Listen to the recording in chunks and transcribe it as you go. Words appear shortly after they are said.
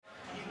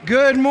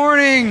Good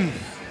morning.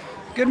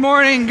 Good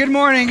morning. Good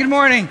morning. Good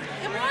morning.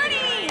 Good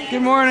morning.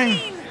 Good morning.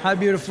 How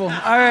beautiful. All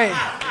right.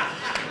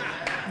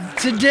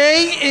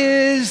 Today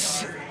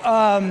is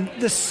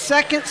the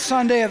second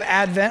Sunday of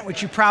Advent,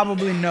 which you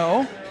probably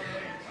know.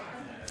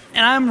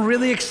 And I'm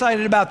really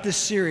excited about this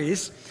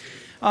series.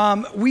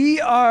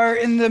 We are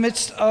in the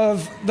midst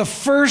of the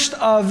first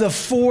of the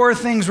four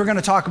things we're going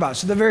to talk about.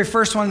 So the very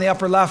first one in the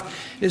upper left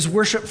is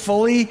worship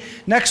fully.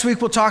 Next week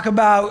we'll talk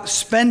about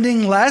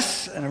spending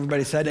less, and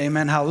everybody said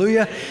amen,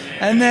 hallelujah.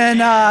 And then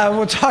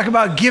we'll talk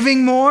about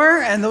giving more,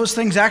 and those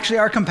things actually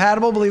are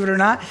compatible, believe it or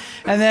not.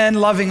 And then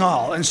loving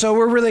all. And so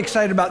we're really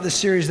excited about this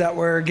series that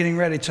we're getting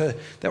ready to,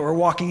 that we're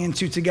walking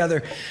into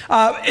together.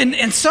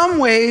 In some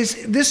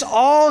ways, this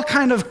all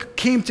kind of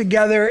came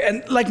together,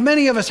 and like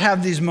many of us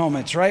have these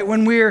moments, right?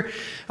 When we're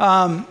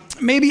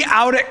maybe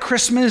out at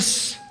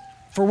Christmas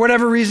for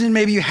whatever reason,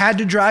 maybe you had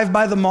to drive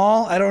by the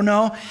mall, I don't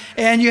know,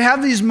 and you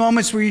have these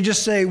moments where you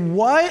just say,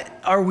 what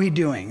are we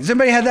doing? Has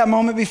anybody had that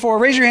moment before?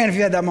 Raise your hand if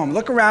you had that moment.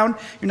 Look around,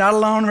 you're not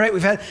alone,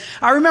 right?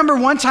 I remember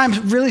one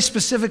time really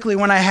specifically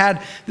when I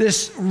had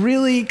this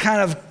really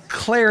kind of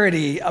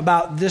clarity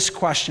about this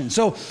question.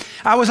 So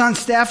I was on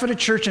staff at a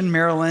church in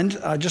Maryland,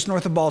 just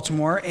north of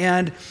Baltimore,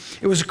 and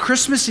it was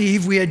Christmas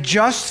Eve. We had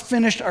just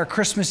finished our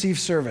Christmas Eve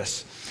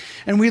service.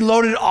 And we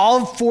loaded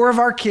all four of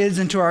our kids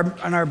into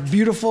our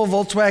beautiful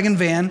Volkswagen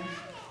van.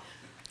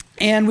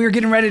 And we were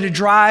getting ready to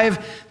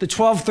drive the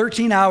 12,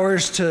 13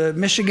 hours to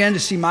Michigan to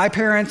see my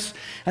parents.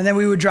 And then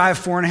we would drive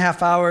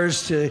 4.5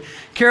 hours to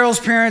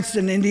Carol's parents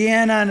in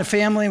Indiana and the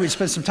family. We'd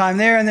spend some time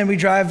there. And then we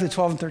drive the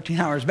 12 and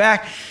 13 hours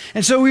back.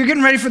 And so we were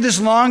getting ready for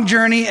this long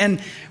journey.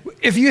 And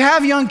if you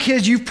have young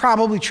kids, you've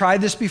probably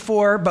tried this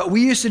before. But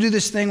we used to do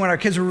this thing when our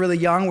kids were really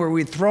young where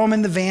we'd throw them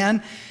in the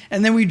van.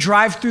 And then we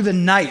drive through the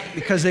night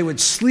because they would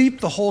sleep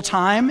the whole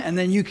time, and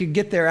then you could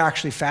get there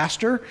actually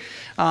faster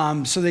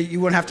so that you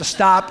wouldn't have to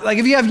stop. Like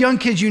if you have young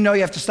kids, you know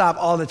you have to stop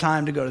all the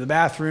time to go to the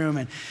bathroom,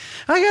 and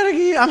I gotta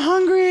eat, I'm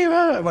hungry,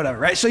 whatever,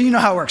 right? So you know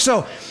how it works.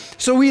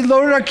 So we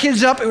loaded our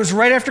kids up. It was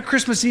right after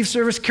Christmas Eve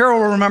service. Carol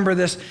will remember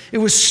this. It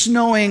was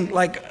snowing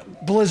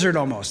like blizzard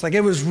almost. Like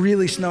it was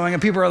really snowing,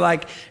 and people are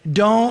like,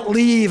 don't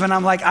leave. And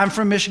I'm like, I'm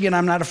from Michigan.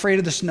 I'm not afraid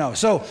of the snow.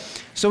 So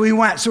we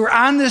went. So we're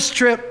on this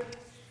trip.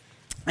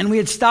 And we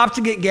had stopped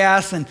to get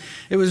gas, and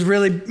it was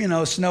really,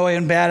 snowy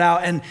and bad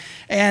out.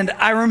 And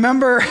I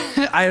remember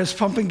I was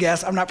pumping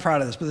gas. I'm not proud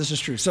of this, but this is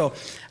true. So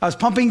I was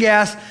pumping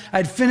gas.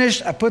 I'd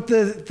finished. I put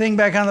the thing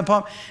back on the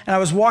pump, and I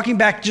was walking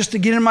back just to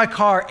get in my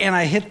car, and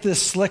I hit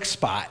this slick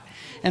spot.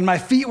 And my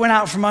feet went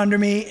out from under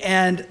me,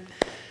 and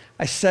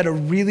I said a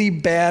really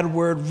bad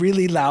word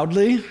really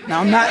loudly.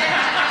 Now, I'm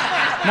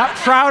not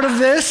proud of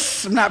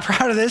this. I'm not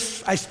proud of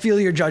this. I feel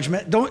your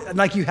judgment. Don't,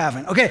 like you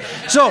haven't. Okay,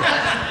 so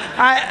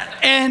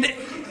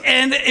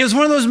and it was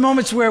one of those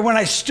moments where when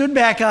I stood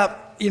back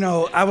up,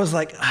 I was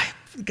like,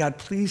 God,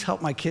 please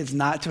help my kids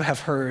not to have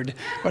heard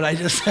what I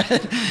just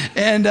said.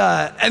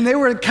 And they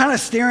were kind of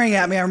staring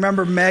at me. I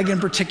remember Meg in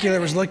particular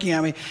was looking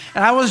at me.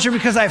 And I wasn't sure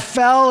because I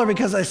fell or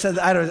because I said,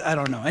 I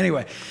don't know.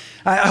 Anyway,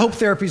 I hope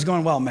therapy's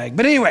going well, Meg.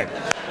 But anyway,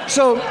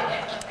 so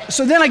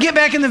then I get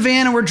back in the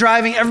van and we're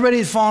driving. Everybody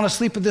had fallen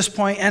asleep at this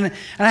point, and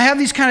I have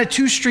these kind of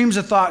two streams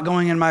of thought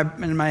going in my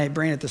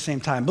brain at the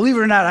same time. Believe it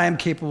or not, I am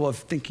capable of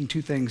thinking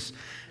two things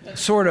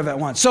sort of at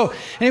once. So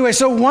anyway,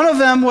 so one of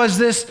them was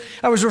this.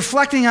 I was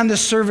reflecting on this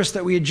service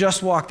that we had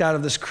just walked out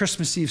of, this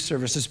Christmas Eve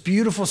service, this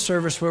beautiful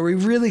service where we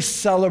really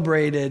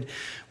celebrated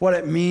what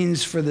it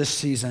means for this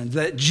season,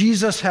 that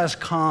Jesus has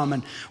come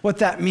and what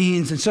that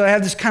means. And so I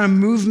have this kind of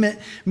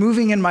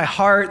moving in my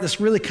heart, this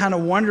really kind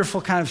of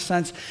wonderful kind of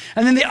sense.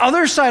 And then the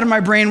other side of my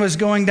brain was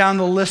going down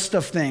the list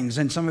of things.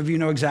 And some of you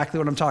know exactly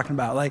what I'm talking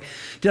about. Like,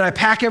 did I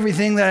pack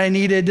everything that I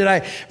needed? Did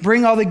I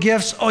bring all the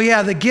gifts? Oh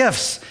yeah, the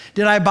gifts.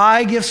 Did I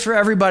buy gifts for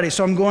everybody?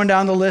 So I'm going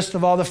down the list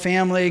of all the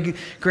family,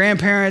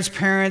 grandparents,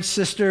 parents,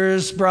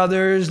 sisters,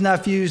 brothers,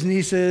 nephews,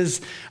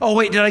 nieces. Oh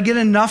wait, did I get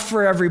enough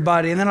for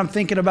everybody? And then I'm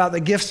thinking about the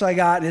gifts I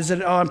got. Is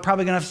it, I'm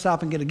probably gonna have to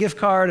stop and get a gift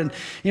card.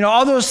 And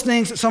all those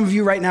things. Some of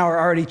you right now are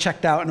already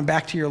checked out and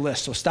back to your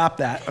list. So stop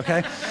that,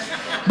 okay?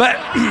 But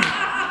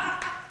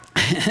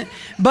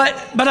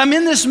I'm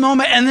in this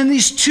moment, and then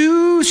these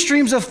two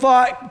streams of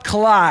thought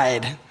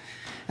collide.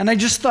 And I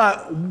just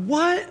thought,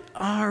 what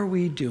are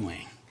we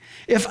doing?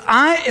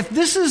 If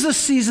this is a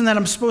season that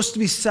I'm supposed to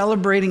be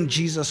celebrating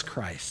Jesus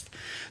Christ,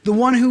 the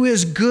one who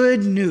is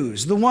good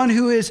news, the one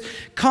who is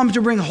come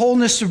to bring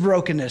wholeness to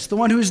brokenness, the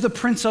one who is the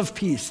Prince of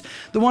Peace,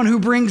 the one who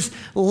brings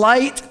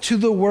light to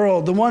the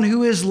world, the one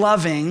who is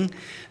loving,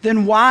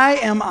 then why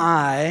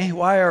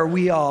are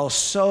we all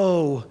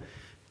so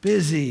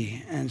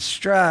busy and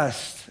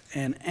stressed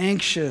and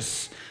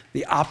anxious,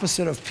 the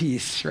opposite of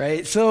peace,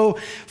 right? So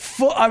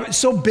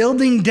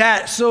building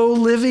debt, so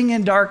living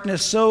in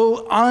darkness,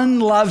 so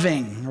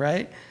unloving,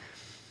 right?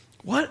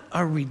 What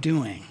are we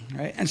doing,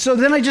 right? And so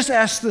then I just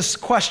asked this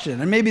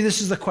question, and maybe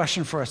this is the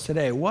question for us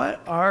today.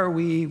 What are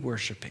we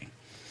worshiping?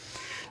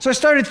 So I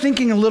started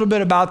thinking a little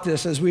bit about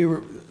this as we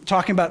were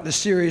talking about this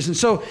series. And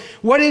so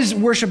what is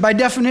worship? By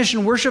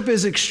definition, worship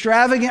is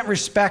extravagant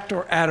respect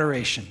or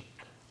adoration.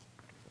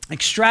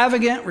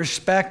 extravagant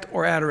respect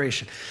or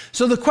adoration.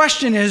 So the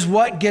question is,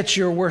 what gets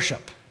your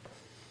worship?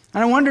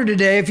 And I wonder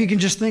today if you can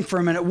just think for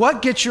a minute,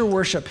 what gets your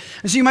worship?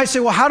 And so you might say,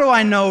 well, how do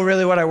I know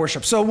really what I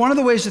worship? So one of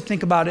the ways to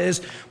think about it is,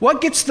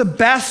 what gets the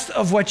best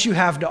of what you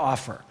have to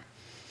offer?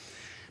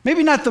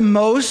 Maybe not the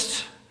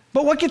most,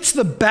 but what gets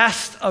the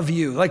best of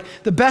you? Like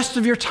the best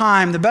of your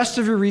time, the best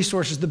of your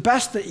resources, the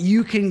best that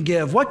you can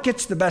give. What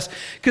gets the best?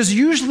 Because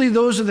usually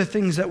those are the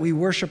things that we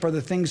worship, are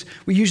the things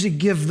we usually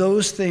give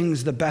those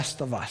things the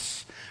best of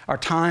us. Our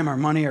time, our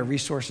money, our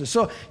resources.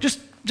 So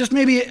just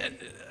maybe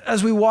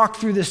as we walk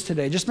through this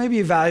today, just maybe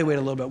evaluate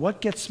a little bit. What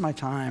gets my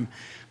time,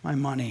 my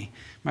money,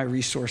 my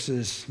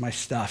resources, my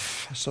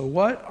stuff? So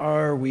what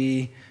are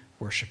we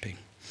worshiping?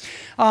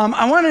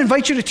 I want to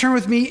invite you to turn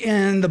with me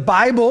in the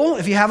Bible.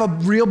 If you have a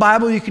real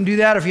Bible, you can do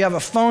that. If you have a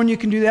phone, you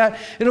can do that.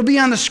 It'll be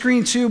on the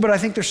screen too, but I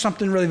think there's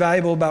something really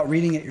valuable about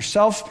reading it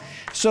yourself.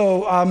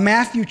 So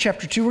Matthew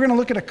chapter 2, we're going to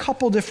look at a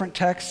couple different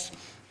texts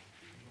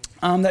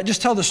that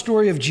just tell the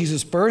story of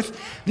Jesus' birth.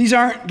 These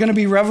aren't going to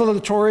be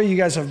revelatory. You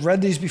guys have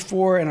read these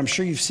before, and I'm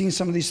sure you've seen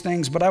some of these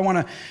things, but I want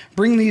to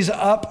bring these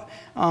up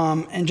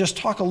and just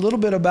talk a little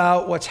bit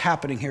about what's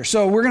happening here.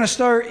 So we're going to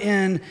start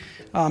in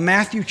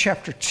Matthew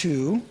chapter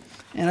 2,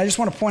 and I just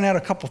want to point out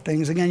a couple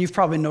things. Again, you've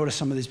probably noticed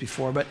some of these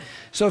before, but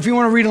so if you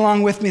want to read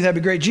along with me, that'd be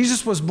great.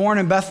 Jesus was born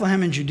in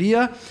Bethlehem in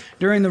Judea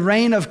during the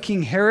reign of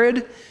King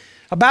Herod.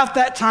 About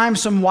that time,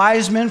 some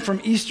wise men from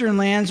eastern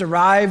lands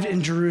arrived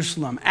in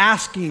Jerusalem,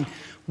 asking,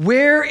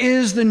 "Where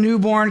is the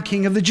newborn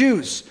King of the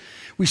Jews?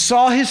 We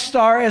saw his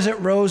star as it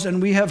rose, and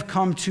we have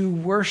come to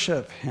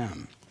worship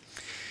him."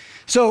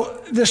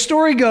 So the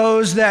story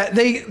goes that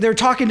they're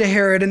talking to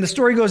Herod, and the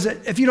story goes that,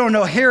 if you don't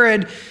know,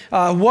 Herod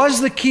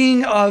was the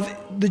king of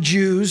the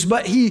Jews,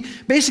 but he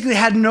basically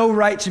had no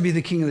right to be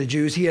the king of the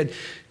Jews. He had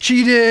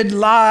cheated,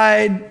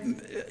 lied,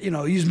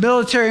 used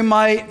military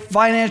might,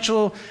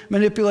 financial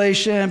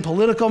manipulation,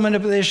 political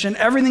manipulation,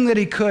 everything that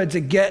he could to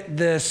get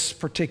this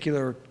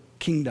particular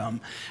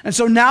kingdom. And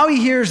so now he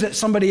hears that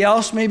somebody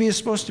else maybe is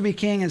supposed to be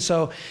king, and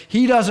so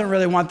he doesn't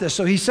really want this.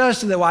 So he says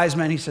to the wise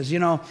men, he says,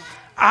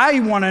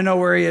 I want to know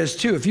where he is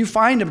too. If you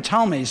find him,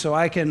 tell me so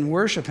I can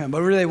worship him.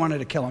 But really they wanted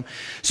to kill him.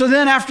 So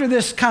then after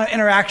this kind of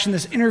interaction,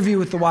 this interview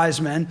with the wise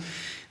men,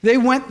 they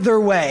went their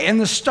way. And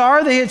the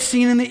star they had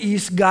seen in the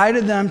east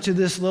guided them to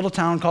this little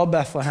town called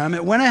Bethlehem.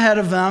 It went ahead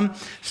of them,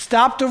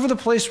 stopped over the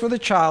place where the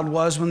child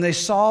was. When they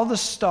saw the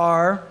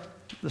star,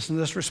 listen to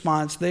this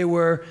response, they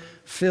were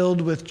filled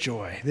with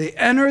joy. They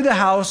entered the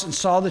house and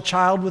saw the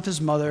child with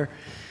his mother.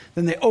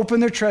 Then they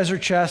opened their treasure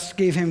chests,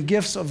 gave him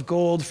gifts of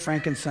gold,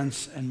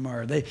 frankincense, and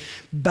myrrh.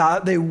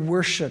 They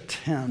worshiped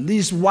him.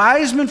 These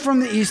wise men from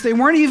the east, they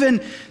weren't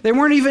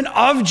even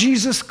of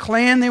Jesus'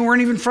 clan. They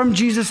weren't even from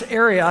Jesus'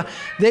 area.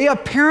 They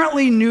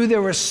apparently knew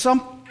there was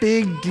some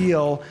big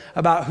deal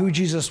about who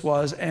Jesus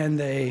was, and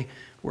they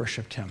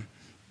worshiped him.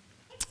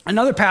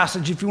 Another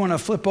passage, if you want to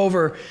flip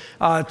over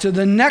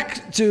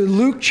to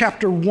Luke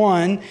chapter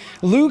 1,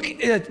 Luke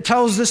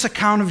tells this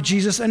account of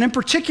Jesus, and in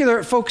particular,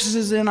 it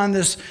focuses in on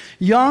this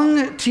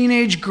young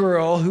teenage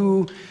girl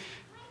who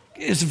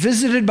is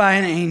visited by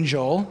an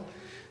angel,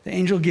 the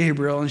angel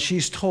Gabriel, and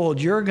she's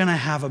told, "You're going to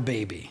have a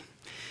baby."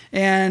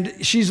 And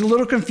she's a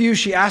little confused.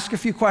 She asks a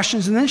few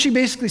questions, and then she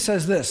basically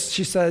says this.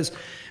 She says,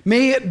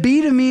 "May it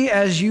be to me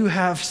as you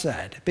have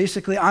said."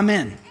 Basically, I'm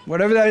in.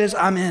 Whatever that is,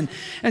 I'm in.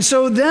 And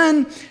so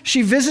then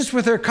she visits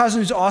with her cousin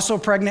who's also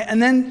pregnant,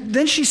 and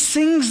then she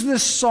sings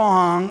this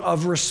song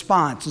of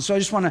response. And so I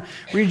just want to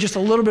read just a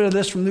little bit of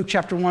this from Luke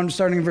chapter 1,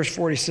 starting in verse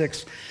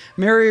 46.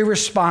 Mary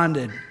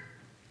responded.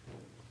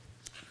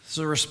 This is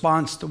a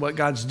response to what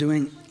God's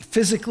doing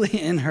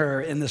physically in her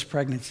in this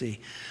pregnancy.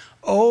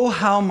 "Oh,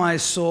 how my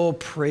soul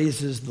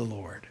praises the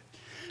Lord.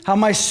 How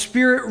my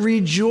spirit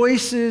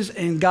rejoices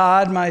in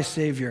God my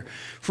Savior.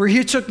 For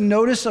he took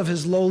notice of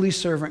his lowly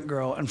servant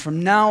girl, and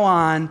from now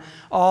on,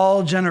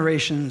 all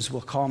generations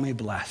will call me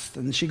blessed."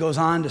 And she goes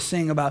on to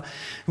sing about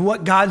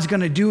what God's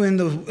going to do in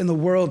the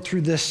world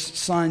through this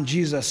son,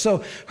 Jesus.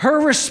 So her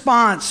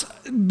response,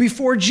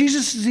 before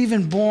Jesus is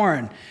even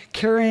born,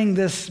 carrying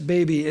this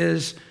baby,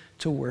 is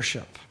to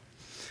worship.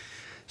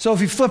 So if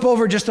you flip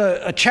over just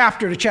a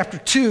chapter to chapter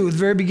 2, the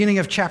very beginning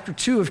of chapter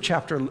 2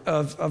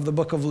 of the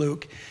book of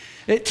Luke,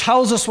 it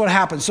tells us what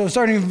happened. So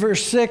starting in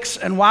verse 6,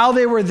 "And while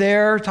they were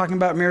there," talking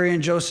about Mary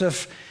and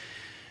Joseph,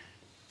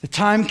 "the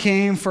time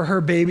came for her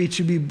baby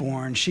to be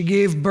born. She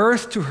gave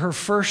birth to her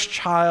first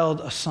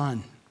child, a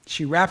son.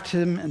 She wrapped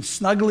him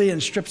snugly in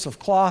strips of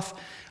cloth,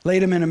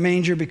 laid him in a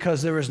manger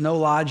because there was no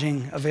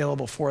lodging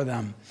available for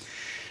them.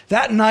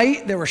 That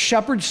night, there were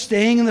shepherds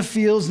staying in the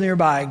fields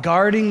nearby,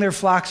 guarding their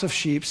flocks of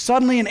sheep.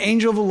 Suddenly, an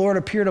angel of the Lord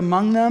appeared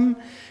among them,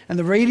 and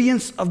the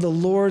radiance of the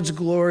Lord's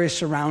glory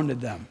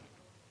surrounded them.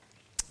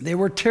 They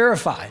were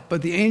terrified,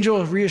 but the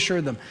angel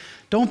reassured them.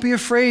 'Don't be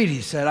afraid,'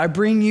 he said. 'I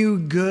bring you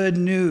good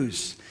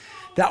news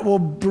that will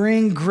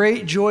bring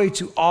great joy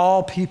to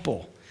all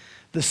people.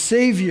 The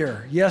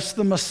Savior, yes,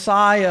 the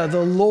Messiah,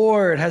 the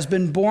Lord, has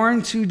been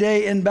born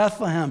today in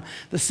Bethlehem,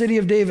 the city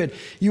of David.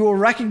 You will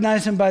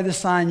recognize him by the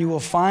sign. You will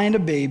find a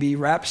baby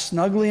wrapped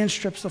snugly in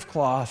strips of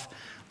cloth,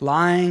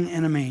 lying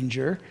in a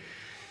manger.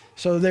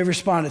 So they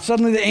responded.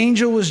 Suddenly the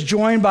angel was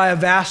joined by a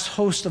vast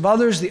host of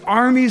others, the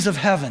armies of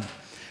heaven,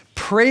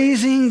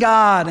 praising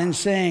God and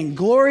saying,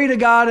 "Glory to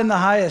God in the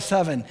highest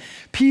heaven,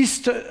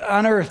 peace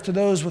on earth to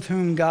those with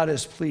whom God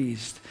is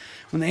pleased."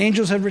 When the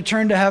angels had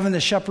returned to heaven, the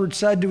shepherds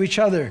said to each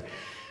other,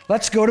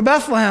 "Let's go to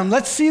Bethlehem.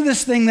 Let's see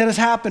this thing that has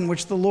happened,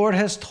 which the Lord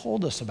has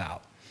told us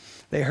about."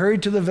 They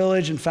hurried to the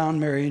village and found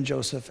Mary and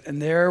Joseph,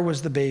 and there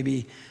was the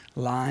baby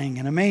lying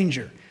in a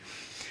manger.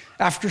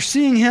 After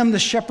seeing him, the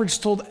shepherds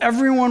told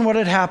everyone what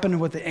had happened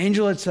and what the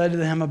angel had said to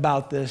them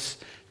about this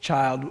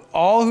child.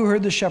 All who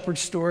heard the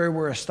shepherd's story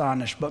were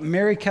astonished, but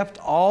Mary kept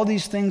all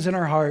these things in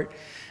her heart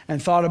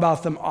and thought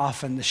about them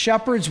often. The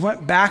shepherds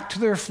went back to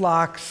their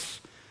flocks,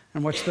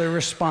 and what's their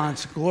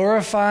response?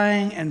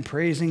 Glorifying and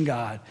praising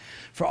God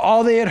for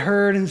all they had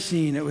heard and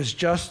seen. It was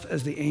just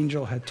as the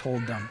angel had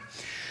told them.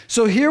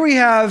 So here we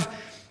have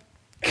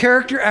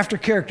character after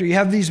character. You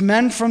have these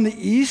men from the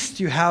east.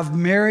 You have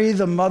Mary,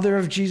 the mother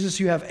of Jesus.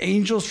 You have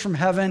angels from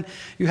heaven.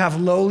 You have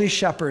lowly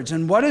shepherds.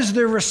 And what is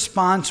their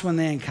response when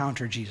they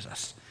encounter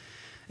Jesus?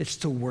 It's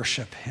to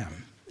worship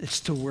him. It's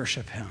to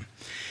worship him.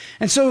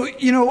 And so,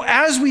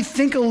 as we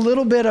think a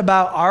little bit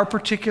about our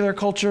particular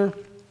culture,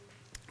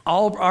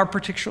 our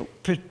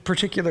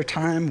particular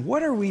time,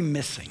 what are we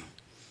missing?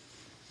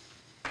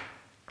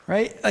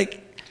 Right?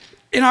 Like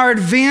in our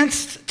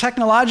advanced,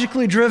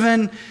 technologically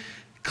driven,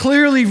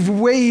 clearly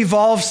way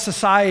evolved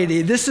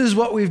society, this is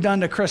what we've done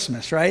to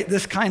Christmas, right?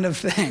 This kind of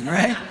thing,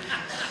 right?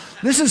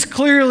 This is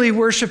clearly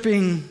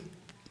worshiping,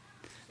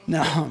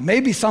 no,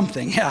 maybe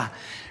something, yeah,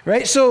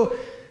 right? So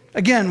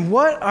again,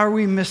 what are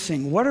we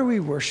missing? What are we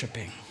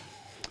worshiping?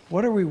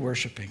 What are we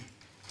worshiping?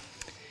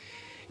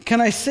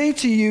 Can I say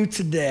to you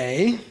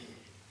today,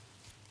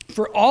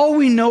 for all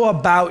we know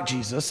about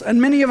Jesus,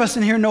 and many of us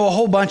in here know a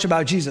whole bunch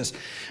about Jesus.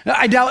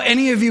 I doubt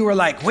any of you were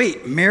like,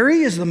 wait,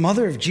 Mary is the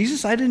mother of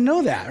Jesus? I didn't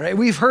know that, right?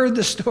 We've heard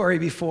the story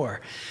before,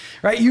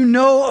 right?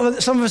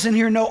 Some of us in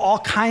here know all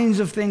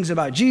kinds of things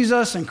about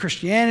Jesus and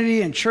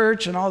Christianity and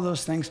church and all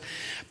those things.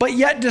 But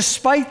yet,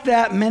 despite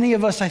that, many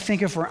of us, I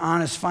think if we're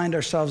honest, find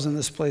ourselves in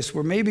this place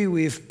where maybe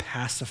we've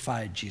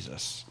pacified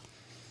Jesus.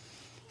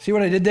 See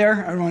what I did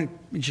there? I want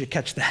you to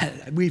catch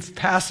that. We've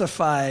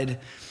pacified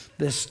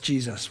this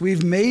Jesus.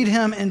 We've made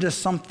him into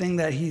something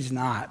that he's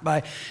not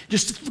by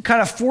just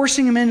kind of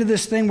forcing him into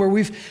this thing where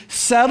we've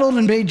settled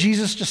and made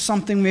Jesus just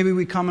something maybe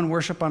we come and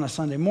worship on a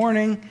Sunday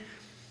morning,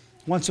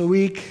 once a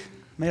week,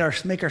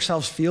 make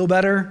ourselves feel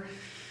better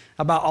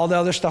about all the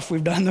other stuff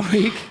we've done the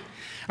week.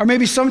 Or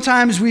maybe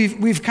sometimes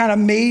we've kind of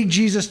made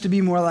Jesus to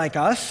be more like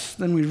us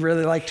than we'd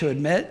really like to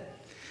admit.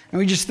 And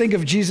we just think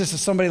of Jesus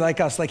as somebody like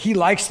us. Like he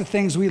likes the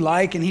things we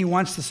like and he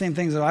wants the same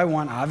things that I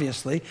want,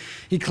 obviously.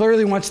 He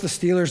clearly wants the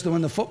Steelers to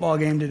win the football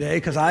game today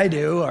because I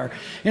do. Or,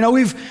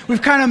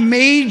 we've kind of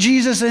made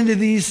Jesus into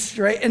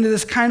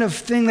this kind of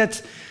thing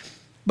that's,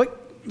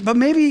 but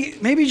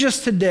maybe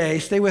just today,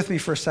 stay with me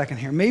for a second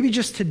here. Maybe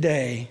just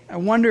today, I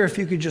wonder if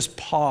you could just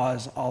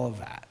pause all of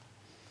that.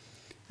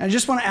 And I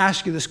just want to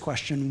ask you this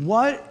question.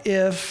 What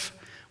if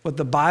what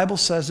the Bible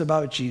says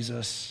about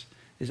Jesus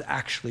is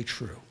actually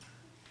true?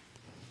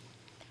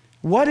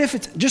 What if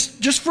it's,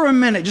 just for a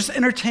minute, just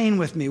entertain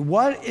with me.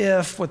 What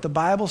if what the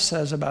Bible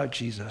says about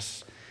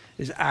Jesus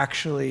is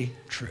actually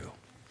true?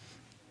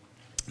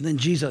 Then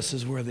Jesus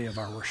is worthy of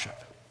our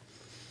worship.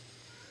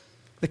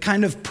 The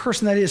kind of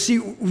person that he is. See,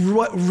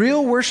 what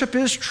real worship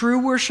is, true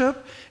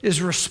worship,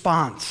 is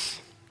response.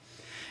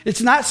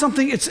 It's not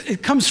something,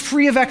 it comes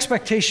free of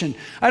expectation.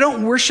 I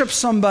don't worship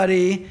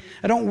somebody,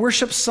 I don't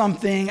worship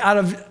something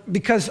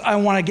because I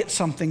want to get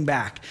something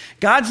back.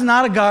 God's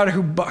not a God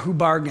who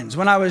bargains.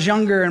 When I was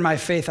younger in my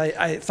faith,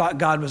 I thought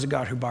God was a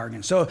God who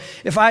bargains. So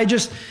if I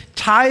just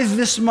tithed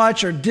this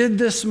much or did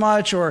this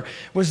much or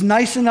was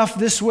nice enough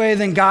this way,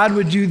 then God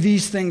would do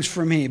these things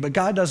for me. But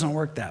God doesn't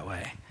work that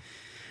way.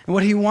 And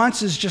what he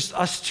wants is just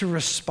us to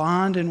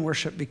respond in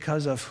worship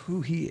because of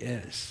who he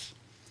is.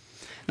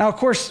 Now, of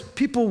course,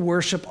 people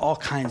worship all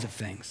kinds of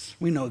things.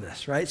 We know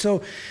this, right?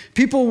 So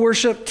people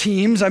worship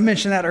teams. I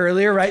mentioned that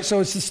earlier, right?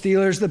 So it's the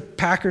Steelers, the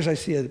Packers. I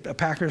see a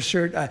Packers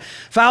shirt.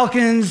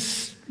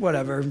 Falcons,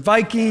 whatever.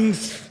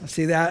 Vikings. I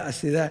see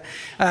that.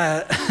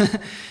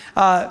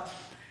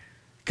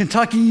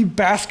 Kentucky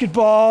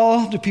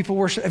basketball. Do people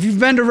worship? If you've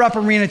been to Rupp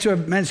Arena to a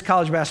men's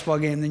college basketball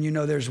game, then you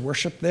know there's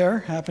worship there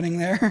happening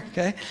there,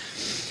 okay?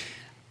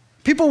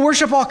 People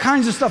worship all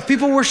kinds of stuff.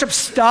 People worship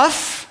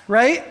stuff,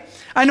 right?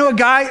 I know a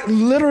guy,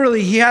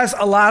 literally, he has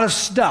a lot of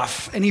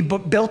stuff, and he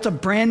built a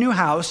brand new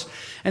house,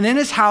 and in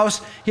his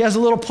house, he has a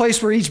little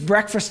place where he eats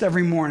breakfast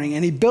every morning,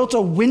 and he built a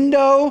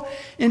window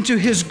into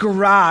his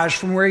garage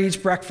from where he eats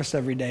breakfast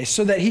every day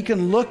so that he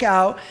can look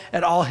out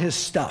at all his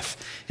stuff,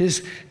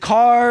 his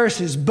cars,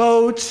 his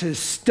boats, his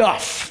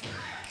stuff,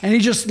 and he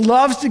just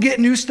loves to get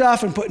new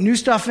stuff and put new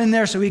stuff in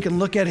there so he can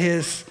look at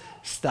his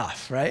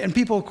stuff, right? And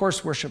people, of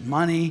course, worship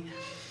money.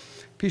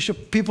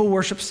 People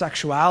worship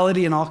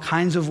sexuality in all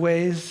kinds of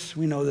ways.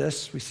 We know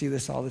this. We see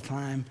this all the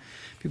time.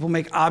 People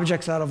make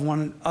objects out of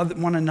one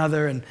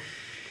another and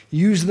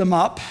use them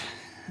up.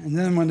 And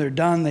then when they're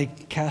done, they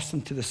cast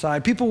them to the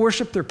side. People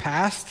worship their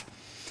past.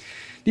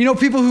 You know,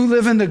 people who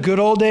live in the good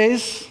old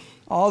days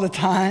all the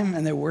time,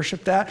 and they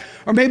worship that.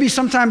 Or maybe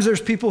sometimes there's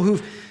people who,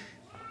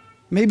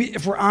 maybe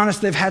if we're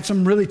honest, they've had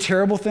some really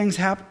terrible things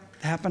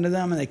happen to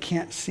them, and they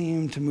can't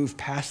seem to move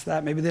past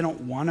that. Maybe they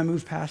don't want to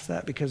move past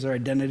that because their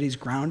identity is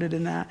grounded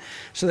in that.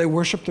 So they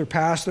worship their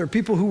past. There are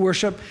people who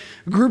worship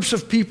groups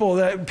of people,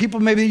 that people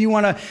maybe you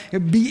want to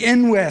be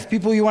in with,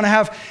 people you want to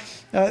have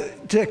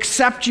to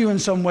accept you in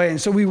some way,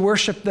 and so we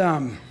worship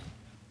them.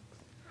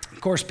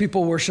 Of course,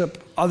 people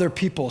worship other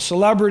people,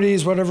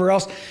 celebrities, whatever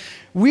else.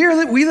 We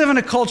live in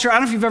a culture, I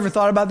don't know if you've ever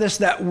thought about this,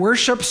 that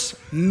worships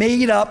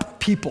made-up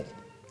people,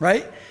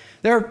 right?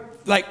 There are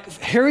like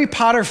Harry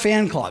Potter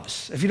fan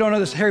clubs. If you don't know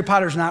this, Harry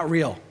Potter's not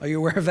real. Are you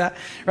aware of that?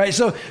 Right?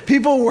 So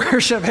people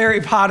worship Harry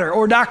Potter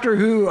or Doctor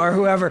Who or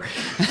whoever.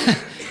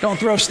 Don't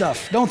throw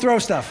stuff. Don't throw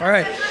stuff. All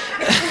right.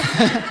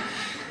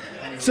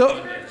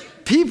 So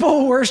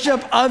people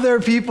worship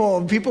other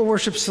people. People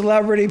worship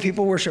celebrity.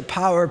 People worship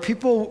power.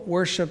 People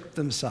worship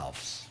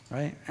themselves,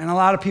 right? And a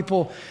lot of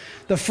people,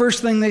 the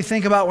first thing they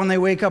think about when they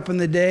wake up in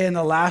the day and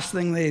the last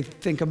thing they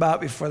think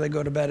about before they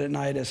go to bed at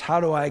night is,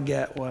 how do I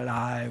get what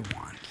I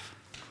want?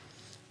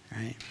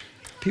 Right?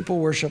 People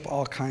worship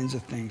all kinds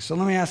of things. So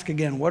let me ask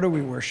again, what are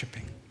we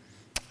worshiping?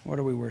 What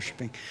are we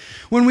worshiping?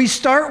 When we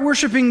start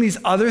worshiping these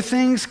other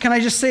things, can I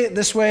just say it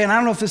this way? And I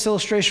don't know if this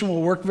illustration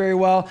will work very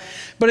well,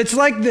 but it's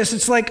like this.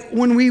 It's like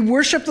when we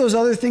worship those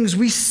other things,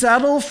 we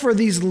settle for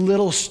these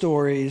little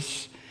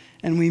stories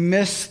and we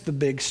miss the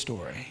big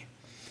story.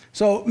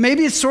 So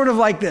maybe it's sort of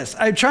like this.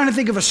 I'm trying to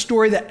think of a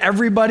story that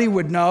everybody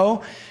would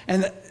know,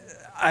 and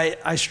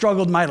I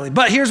struggled mightily.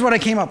 But here's what I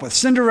came up with.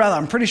 Cinderella.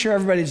 I'm pretty sure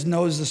everybody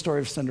knows the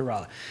story of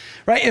Cinderella.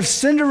 Right? If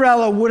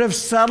Cinderella would have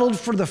settled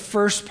for the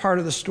first part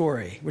of the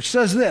story, which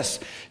says this: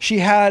 she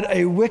had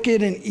a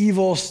wicked and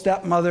evil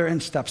stepmother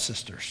and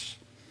stepsisters.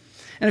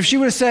 And if she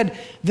would have said,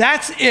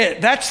 that's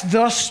it, that's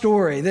the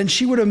story, then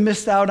she would have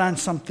missed out on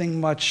something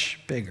much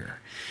bigger.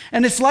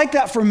 And it's like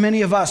that for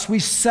many of us. We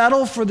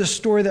settle for the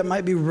story that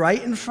might be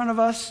right in front of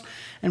us,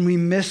 and we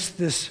miss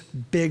this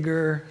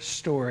bigger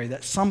story,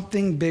 that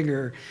something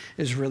bigger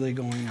is really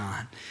going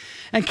on.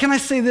 And can I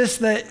say this,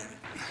 that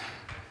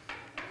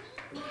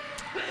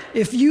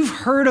if you've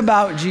heard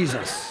about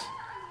Jesus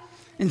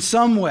in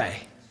some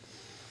way,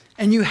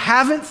 and you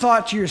haven't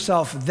thought to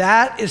yourself,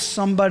 that is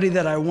somebody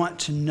that I want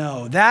to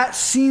know, that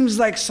seems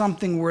like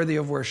something worthy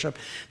of worship,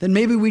 then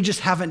maybe we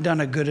just haven't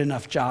done a good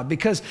enough job,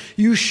 because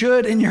you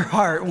should in your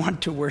heart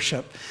want to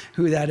worship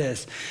who that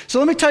is. So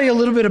let me tell you a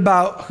little bit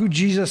about who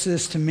Jesus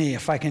is to me,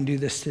 if I can do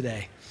this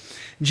today.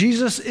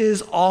 Jesus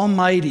is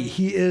almighty.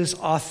 He is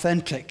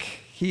authentic.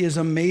 He is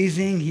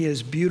amazing. He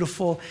is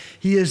beautiful.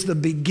 He is the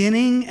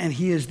beginning and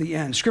he is the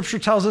end. Scripture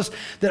tells us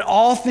that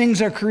all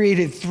things are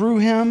created through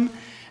him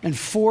and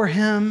for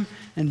him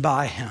and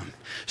by him.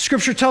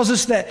 Scripture tells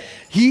us that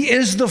he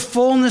is the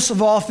fullness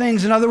of all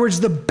things. In other words,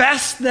 the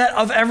best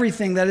of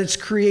everything that it's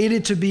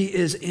created to be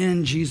is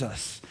in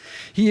Jesus.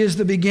 He is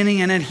the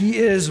beginning and end. He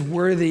is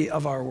worthy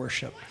of our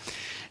worship.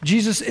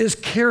 Jesus is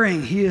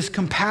caring. He is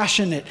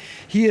compassionate.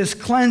 He is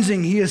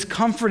cleansing. He is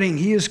comforting.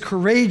 He is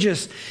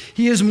courageous.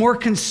 He is more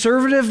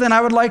conservative than I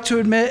would like to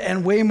admit,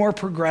 and way more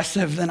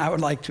progressive than I would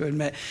like to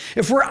admit.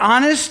 If we're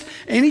honest,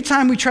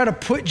 anytime we try to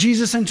put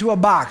Jesus into a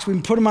box, we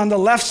can put him on the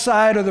left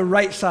side or the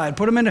right side,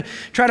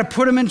 try to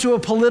put him into a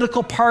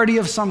political party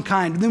of some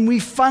kind, then we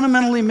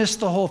fundamentally miss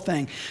the whole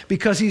thing,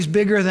 because he's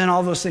bigger than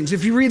all those things.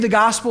 If you read the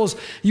Gospels,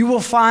 you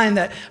will find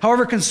that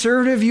however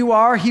conservative you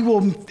are, he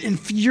will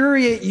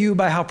infuriate you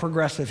by how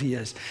progressive he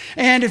is.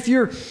 And if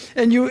you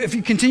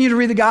continue to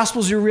read the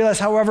Gospels, you realize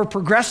however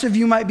progressive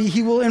you might be,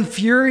 he will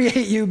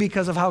infuriate you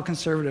because of how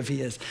conservative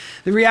he is.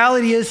 The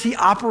reality is he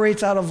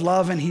operates out of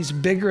love, and he's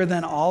bigger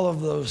than all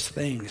of those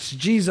things.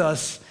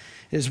 Jesus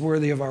is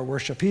worthy of our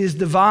worship. He is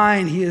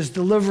divine. He is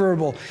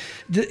deliverable.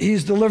 He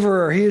is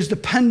deliverer. He is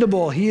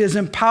dependable. He is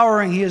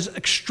empowering. He is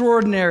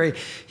extraordinary.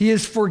 He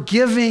is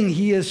forgiving.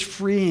 He is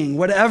freeing.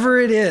 Whatever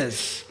it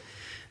is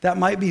that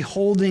might be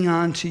holding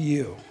on to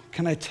you,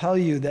 can I tell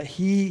you that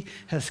he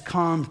has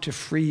come to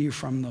free you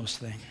from those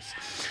things?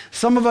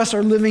 Some of us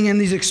are living in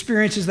these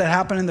experiences that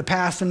happened in the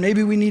past, and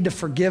maybe we need to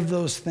forgive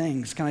those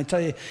things. Can I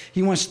tell you,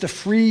 he wants to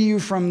free you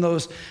from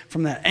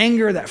that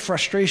anger, that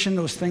frustration,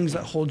 those things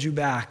that hold you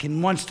back,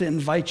 and wants to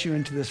invite you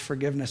into this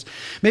forgiveness.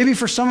 Maybe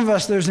for some of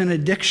us, there's an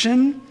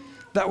addiction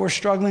that we're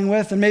struggling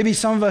with, and maybe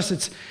some of us,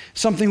 it's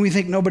something we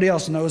think nobody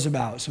else knows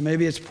about. So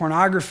maybe it's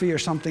pornography or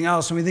something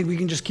else, and we think we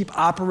can just keep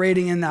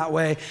operating in that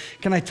way.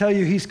 Can I tell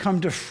you, he's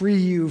come to free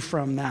you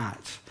from that?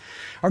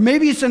 Or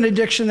maybe it's an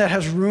addiction that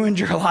has ruined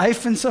your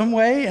life in some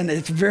way, and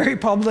it's very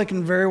public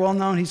and very well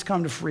known. He's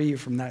come to free you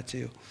from that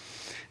too.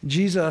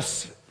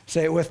 Jesus,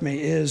 say it with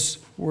me, is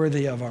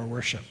worthy of our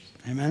worship.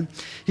 Amen?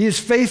 He is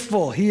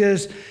faithful. He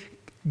is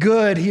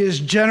good. He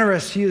is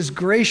generous. He is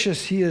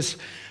gracious. He is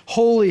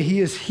holy. He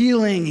is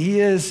healing.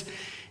 He is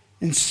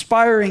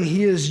inspiring.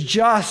 He is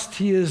just.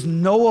 He is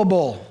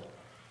knowable.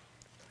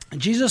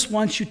 Jesus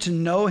wants you to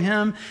know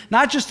him,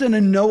 not just in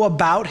a know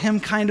about him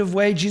kind of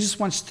way. Jesus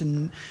wants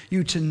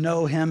you to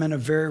know him in a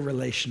very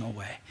relational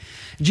way.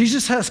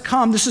 Jesus has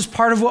come. This is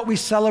part of what we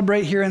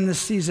celebrate here in this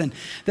season,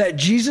 that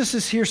Jesus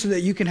is here so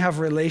that you can have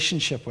a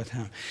relationship with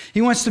him.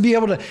 He wants to be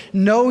able to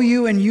know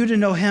you and you to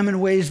know him in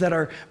ways that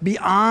are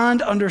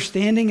beyond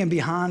understanding and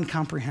beyond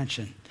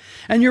comprehension.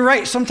 And you're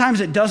right,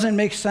 sometimes it doesn't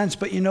make sense,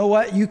 but you know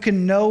what? You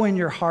can know in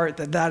your heart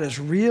that that is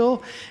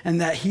real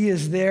and that he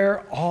is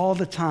there all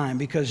the time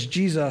because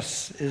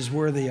Jesus is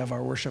worthy of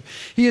our worship.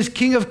 He is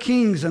King of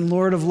Kings and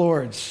Lord of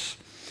Lords.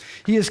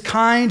 He is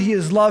kind, he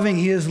is loving,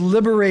 he is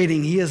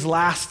liberating, he is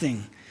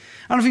lasting.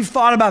 I don't know if you've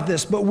thought about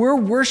this, but we're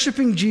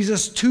worshiping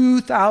Jesus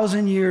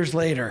 2,000 years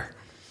later.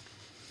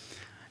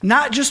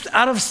 Not just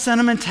out of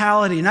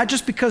sentimentality, not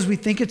just because we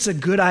think it's a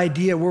good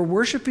idea. We're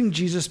worshiping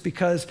Jesus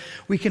because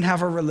we can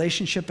have a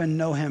relationship and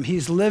know him.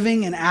 He's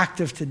living and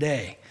active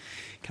today.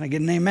 Can I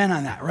get an amen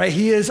on that, right?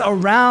 He is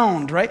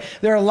around, right?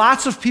 There are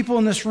lots of people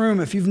in this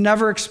room, if you've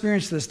never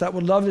experienced this, that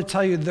would love to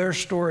tell you their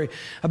story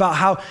about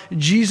how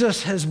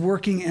Jesus is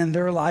working in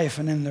their life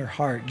and in their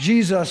heart.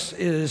 Jesus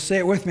is, say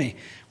it with me,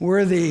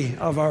 worthy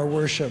of our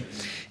worship.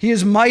 He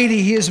is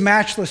mighty, he is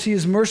matchless, he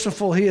is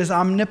merciful, he is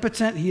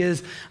omnipotent, he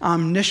is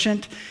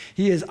omniscient,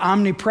 he is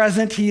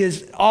omnipresent, he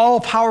is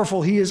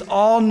all-powerful, he is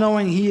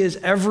all-knowing, he is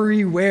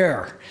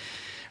everywhere.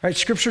 Right,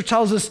 Scripture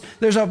tells us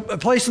there's a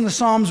place in the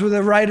Psalms where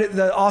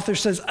the author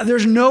says,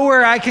 there's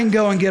nowhere I can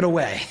go and get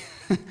away.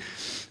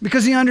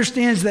 Because he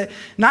understands that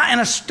not in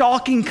a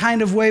stalking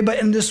kind of way, but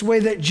in this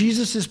way that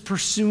Jesus is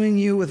pursuing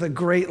you with a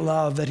great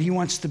love, that he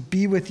wants to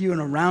be with you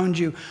and around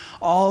you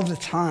all the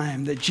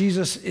time, that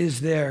Jesus is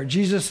there.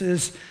 Jesus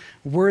is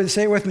worthy,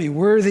 say it with me,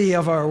 worthy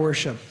of our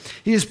worship.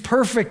 He is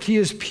perfect, he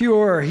is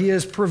pure, he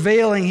is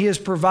prevailing, he is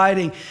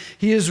providing,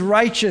 he is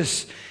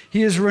righteous,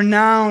 he is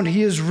renowned,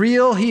 he is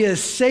real, he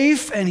is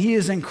safe, and he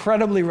is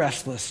incredibly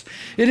restless.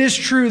 It is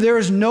true, there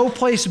is no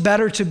place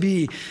better to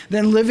be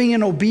than living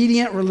in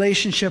obedient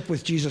relationship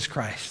with Jesus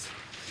Christ.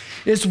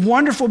 It's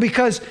wonderful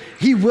because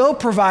he will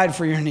provide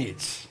for your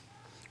needs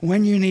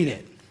when you need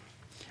it.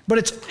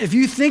 But if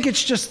you think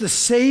it's just the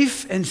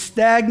safe and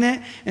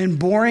stagnant and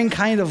boring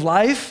kind of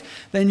life,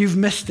 then you've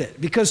missed it.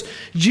 Because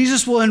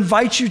Jesus will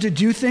invite you to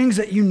do things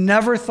that you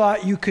never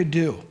thought you could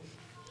do.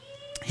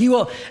 He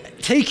will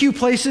take you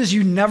places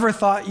you never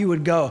thought you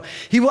would go.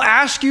 He will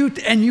ask you,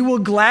 and you will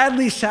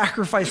gladly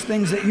sacrifice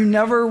things that you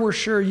never were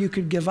sure you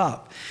could give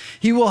up.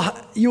 You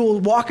will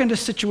walk into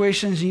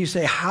situations and you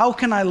say, how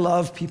can I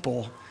love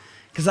people?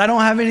 Because I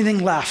don't have anything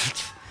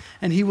left.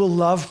 And he will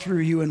love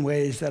through you in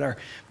ways that are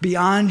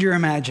beyond your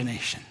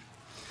imagination.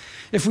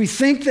 If we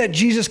think that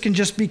Jesus can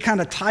just be kind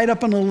of tied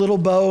up in a little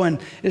bow and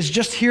is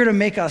just here to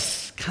make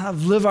us kind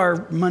of live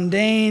our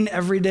mundane,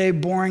 everyday,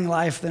 boring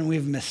life, then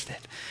we've missed it.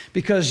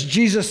 Because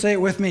Jesus, say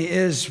it with me,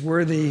 is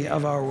worthy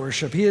of our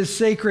worship. He is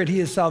sacred, he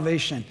is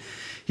salvation.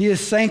 He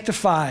is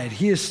sanctified,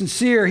 he is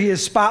sincere, he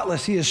is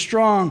spotless, he is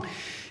strong,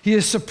 he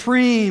is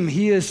supreme,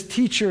 he is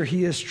teacher,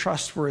 he is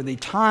trustworthy.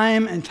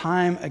 Time and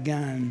time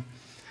again,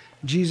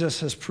 Jesus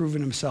has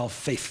proven himself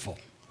faithful.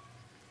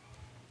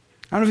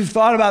 I don't know if you've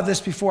thought about this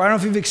before. I don't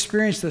know if you've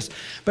experienced this.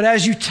 But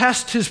as you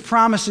test his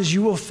promises,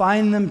 you will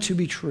find them to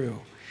be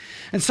true.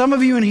 And some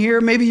of you in here,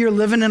 maybe you're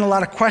living in a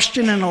lot of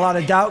question and a lot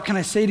of doubt. Can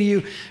I say to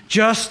you,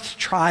 just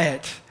try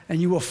it,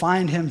 and you will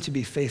find him to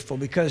be faithful.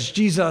 Because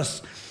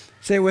Jesus,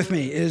 say it with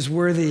me, is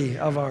worthy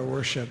of our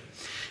worship.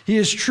 He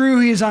is true,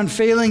 he is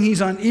unfailing,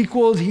 he's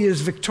unequaled, he is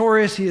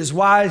victorious, he is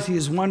wise, he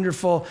is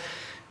wonderful.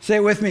 Say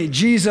it with me,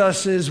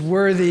 Jesus is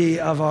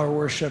worthy of our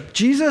worship.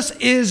 Jesus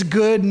is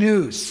good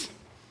news.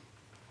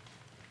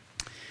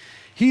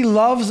 He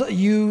loves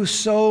you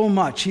so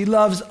much. He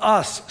loves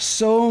us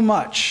so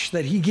much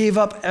that he gave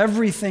up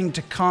everything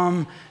to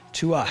come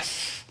to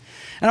us.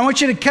 And I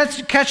want you to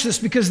catch this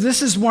because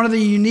this is one of the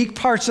unique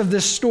parts of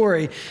this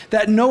story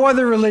that no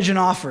other religion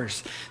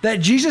offers.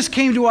 That Jesus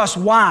came to us,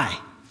 why?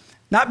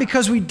 Not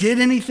because we did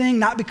anything,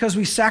 not because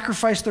we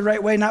sacrificed the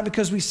right way, not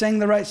because we sang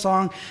the right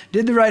song,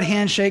 did the right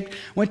handshake,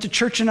 went to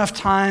church enough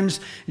times.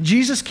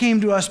 Jesus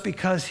came to us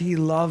because he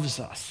loves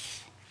us.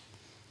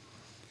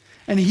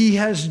 And he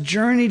has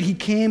journeyed, he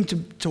came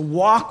to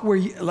walk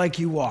like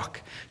you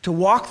walk, to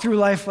walk through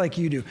life like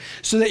you do,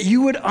 so that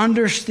you would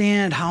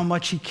understand how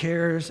much he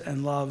cares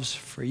and loves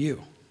for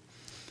you,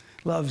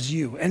 loves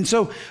you. And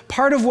so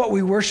part of what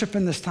we worship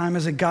in this time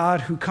is a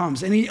God who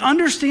comes. And he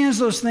understands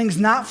those things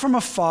not from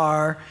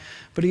afar,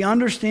 but he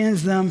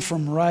understands them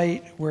from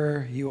right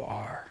where you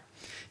are.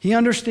 He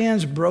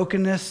understands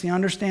brokenness, he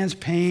understands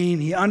pain,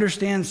 he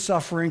understands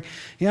suffering,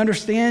 he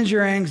understands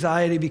your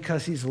anxiety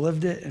because he's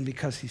lived it and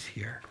because he's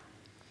here.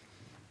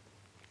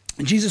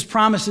 And Jesus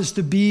promises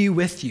to be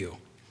with you.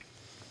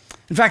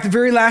 In fact, the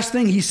very last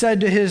thing he said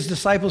to his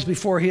disciples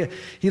before he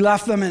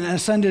left them and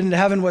ascended into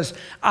heaven was,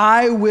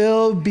 I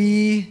will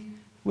be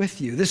with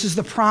you. This is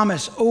the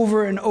promise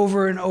over and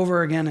over and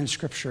over again in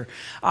Scripture.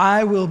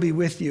 I will be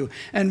with you.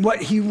 And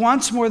what he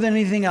wants more than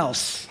anything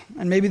else,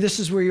 and maybe this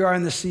is where you are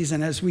in this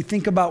season as we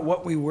think about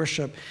what we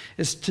worship,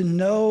 is to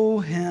know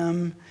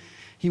him,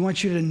 He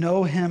wants you to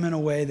know him in a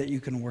way that you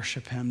can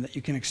worship him, that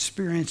you can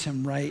experience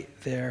him right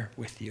there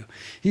with you.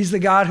 He's the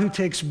God who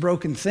takes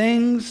broken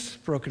things,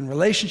 broken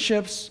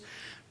relationships,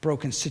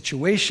 broken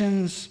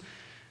situations,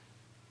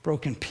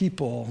 broken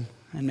people,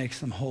 and makes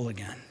them whole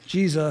again.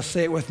 Jesus,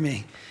 say it with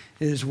me,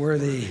 is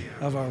worthy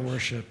of our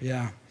worship.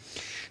 Yeah.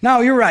 Now,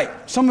 you're right.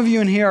 Some of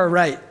you in here are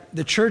right.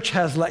 The church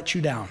has let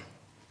you down.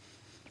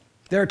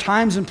 There are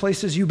times and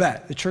places, you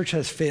bet, the church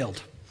has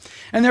failed.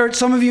 And there are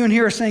some of you in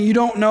here are saying, you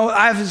don't know.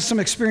 I have some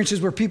experiences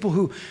where people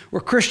who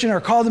were Christian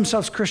or call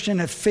themselves Christian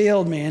have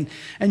failed me.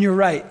 And you're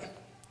right.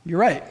 You're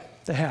right.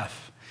 They have.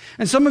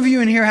 And some of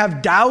you in here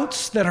have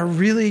doubts that are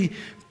really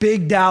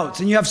big doubts.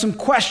 And you have some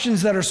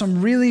questions that are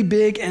some really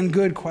big and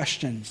good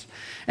questions.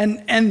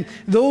 And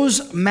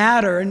those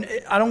matter. And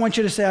I don't want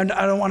you to say, I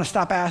don't want to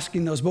stop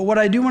asking those. But what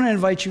I do want to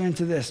invite you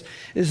into this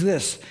is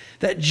this,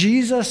 that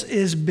Jesus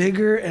is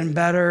bigger and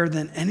better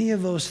than any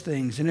of those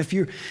things. And if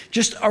you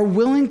just are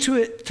willing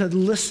to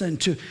listen,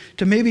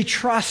 to maybe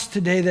trust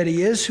today that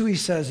he is who he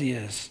says he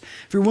is,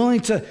 if you're willing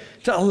to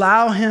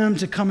allow him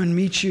to come and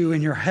meet you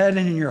in your head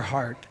and in your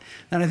heart,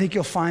 then I think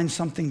you'll find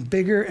something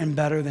bigger and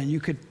better than you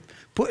could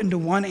put into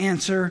one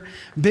answer,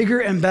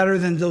 bigger and better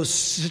than those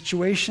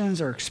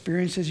situations or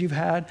experiences you've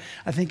had.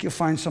 I think you'll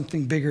find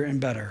something bigger and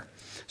better.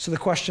 So the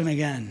question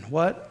again,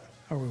 what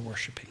are we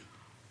worshiping?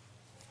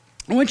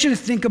 I want you to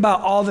think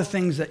about all the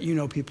things that you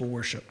know people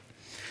worship.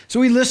 So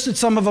we listed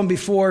some of them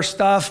before: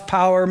 stuff,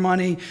 power,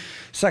 money,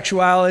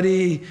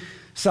 sexuality,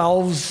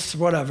 selves,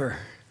 whatever.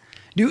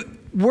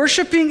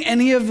 Worshiping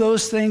any of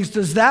those things,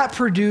 does that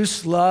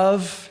produce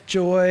love,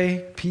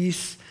 joy,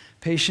 peace,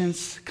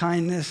 patience,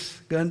 kindness,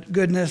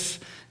 goodness,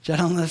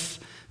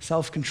 gentleness,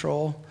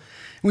 self-control?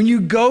 When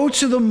you go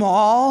to the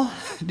mall,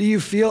 do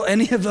you feel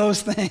any of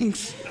those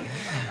things?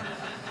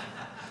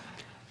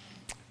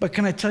 But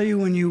can I tell you,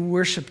 when you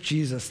worship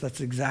Jesus,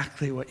 that's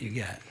exactly what you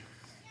get.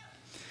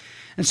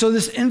 And so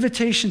this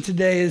invitation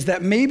today is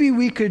that maybe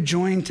we could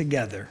join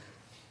together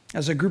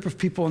as a group of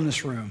people in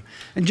this room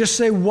and just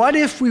say, what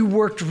if we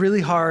worked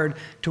really hard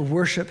to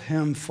worship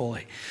him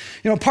fully?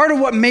 You know, part of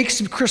what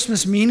makes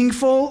Christmas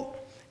meaningful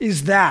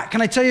is that.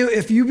 Can I tell you,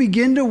 if you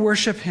begin to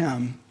worship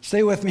him,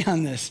 stay with me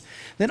on this,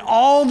 then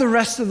all the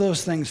rest of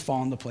those things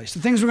fall into place.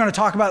 The things we're going to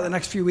talk about the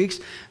next few weeks,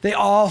 they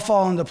all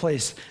fall into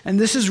place. And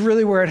this is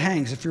really where it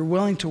hangs. If you're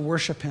willing to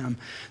worship him,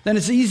 then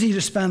it's easy to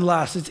spend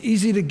less. It's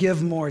easy to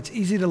give more. It's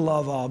easy to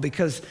love all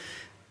because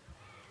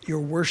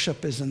your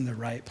worship is in the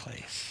right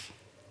place.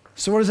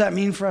 So what does that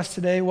mean for us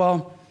today?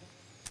 Well,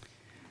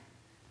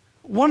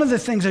 one of the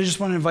things I just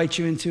want to invite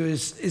you into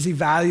is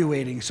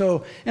evaluating.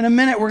 So in a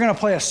minute, we're going to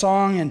play a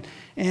song.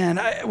 And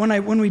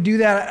when we do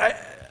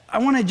that, I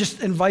want to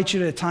just invite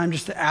you to a time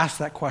just to ask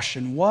that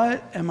question.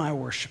 What am I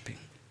worshiping?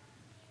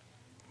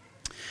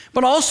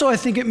 But also, I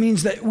think it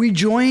means that we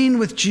join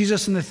with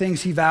Jesus in the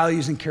things he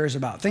values and cares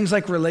about. Things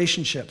like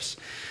relationships,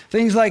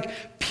 things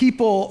like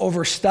people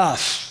over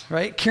stuff,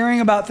 right?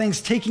 Caring about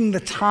things, taking the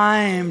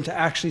time to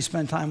actually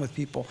spend time with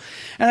people.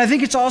 And I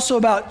think it's also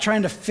about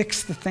trying to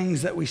fix the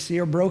things that we see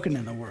are broken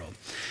in the world.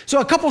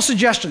 So a couple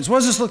suggestions. What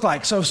does this look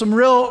like? So some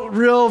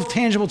real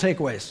tangible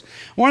takeaways.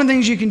 One of the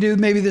things you can do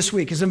maybe this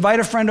week is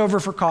invite a friend over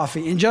for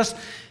coffee and just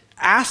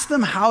ask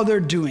them how they're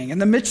doing in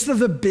the midst of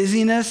the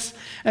busyness.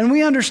 And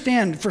we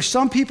understand for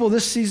some people,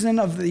 this season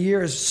of the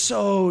year is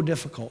so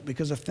difficult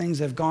because of things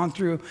they've gone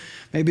through.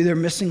 Maybe they're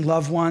missing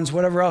loved ones,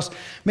 whatever else.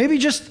 Maybe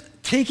just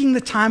taking the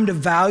time to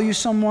value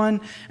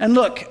someone. And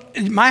look,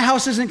 my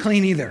house isn't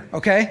clean either,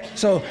 okay?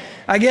 So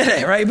I get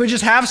it, right? But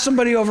just have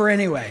somebody over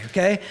anyway,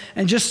 okay?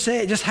 And just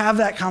have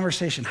that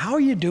conversation. How are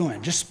you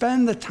doing? Just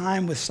spend the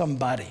time with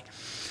somebody.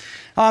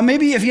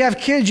 Maybe if you have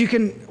kids, you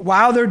can,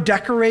 while they're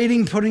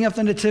decorating, putting up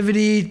the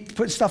nativity,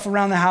 putting stuff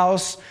around the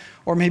house,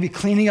 or maybe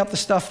cleaning up the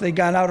stuff they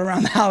got out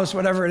around the house,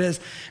 whatever it is.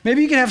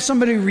 Maybe you can have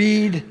somebody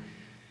read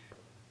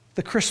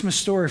the Christmas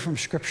story from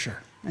Scripture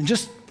and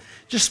just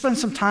spend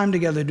some time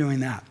together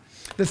doing that.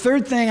 The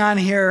third thing on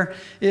here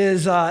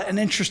is an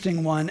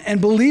interesting one. And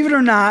believe it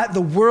or not,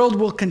 the world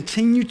will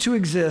continue to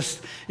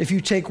exist if you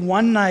take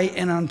one night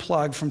and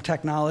unplug from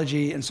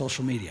technology and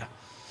social media.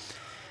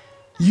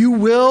 You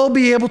will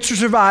be able to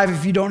survive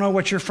if you don't know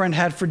what your friend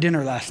had for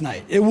dinner last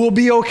night. It will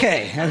be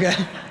okay?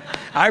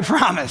 I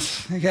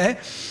promise, okay?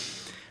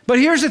 But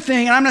here's the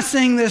thing, and I'm not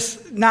saying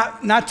this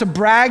not to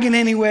brag in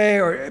any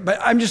way, but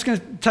I'm just going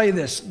to tell you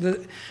this.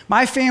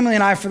 My family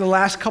and I, for the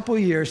last couple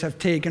of years, have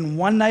taken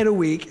one night a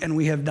week, and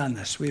we have done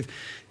this. We've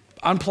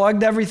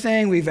unplugged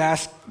everything. We've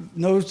asked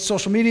no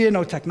social media,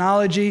 no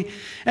technology.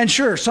 And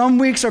sure, some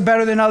weeks are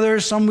better than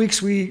others. Some weeks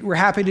we're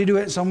happy to do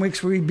it. Some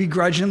weeks we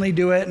begrudgingly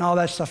do it, and all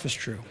that stuff is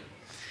true.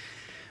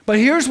 But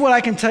here's what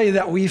I can tell you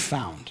that we've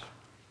found.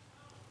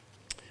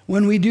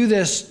 When we do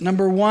this,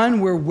 number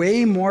one, we're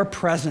way more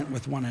present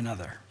with one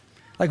another.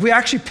 Like we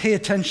actually pay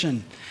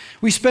attention.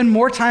 We spend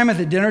more time at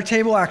the dinner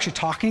table actually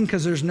talking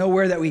because there's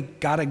nowhere that we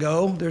gotta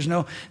go. There's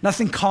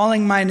nothing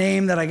calling my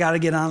name that I gotta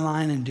get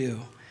online and do.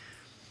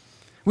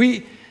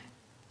 We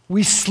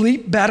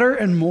sleep better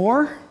and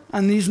more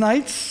on these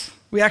nights.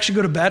 We actually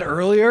go to bed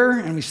earlier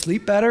and we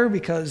sleep better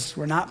because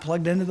we're not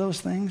plugged into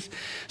those things.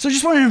 So I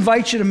just want to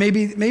invite you to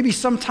maybe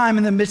sometime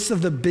in the midst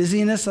of the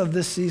busyness of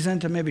this season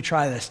to maybe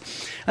try this.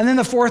 And then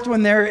the fourth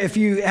one there, if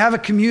you have a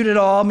commute at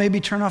all, maybe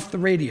turn off the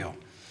radio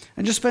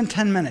and just spend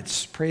 10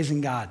 minutes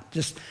praising God.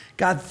 Just,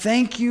 God,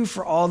 thank you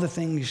for all the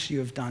things you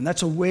have done.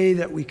 That's a way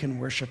that we can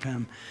worship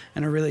him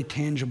in a really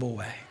tangible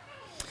way.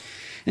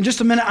 In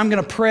just a minute, I'm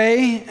going to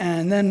pray,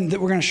 and then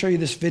we're going to show you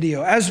this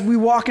video. As we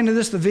walk into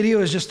this, the video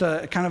is just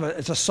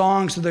it's a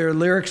song, so there are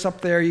lyrics up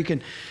there. You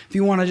can, if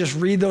you want to just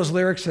read those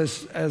lyrics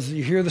as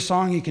you hear the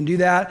song, you can do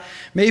that.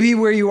 Maybe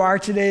where you are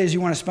today is you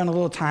want to spend a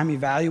little time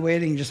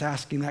evaluating, just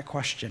asking that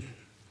question.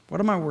 What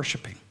am I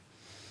worshiping?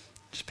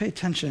 Just pay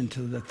attention to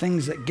the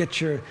things that get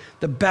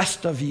the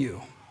best of you.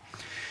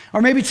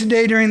 Or maybe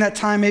today during that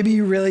time, maybe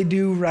you really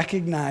do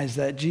recognize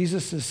that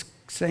Jesus is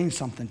saying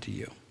something to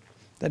you,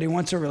 that he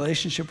wants a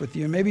relationship with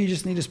you. And maybe you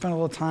just need to spend a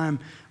little time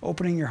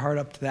opening your heart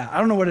up to that. I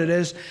don't know what it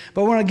is,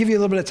 but I want to give you a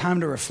little bit of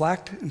time to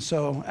reflect. And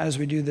so as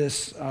we do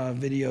this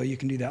video, you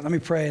can do that. Let me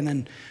pray, and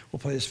then we'll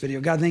play this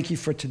video. God, thank you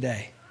for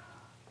today,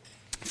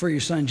 for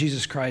your son,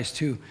 Jesus Christ,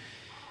 who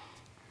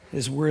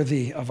is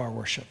worthy of our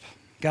worship.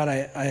 God,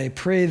 I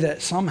pray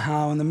that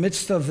somehow in the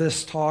midst of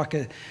this talk,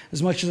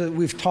 as much as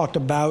we've talked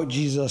about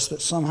Jesus, that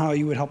somehow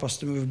you would help us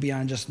to move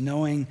beyond just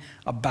knowing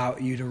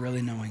about you to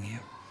really knowing you.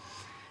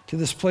 To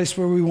this place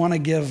where we want to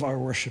give our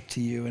worship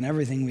to you in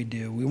everything we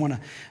do. We want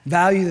to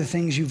value the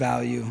things you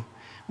value. We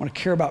want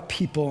to care about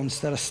people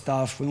instead of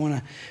stuff. We want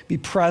to be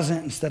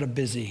present instead of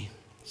busy.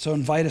 So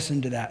invite us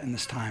into that in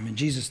this time. In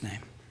Jesus' name,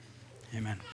 amen.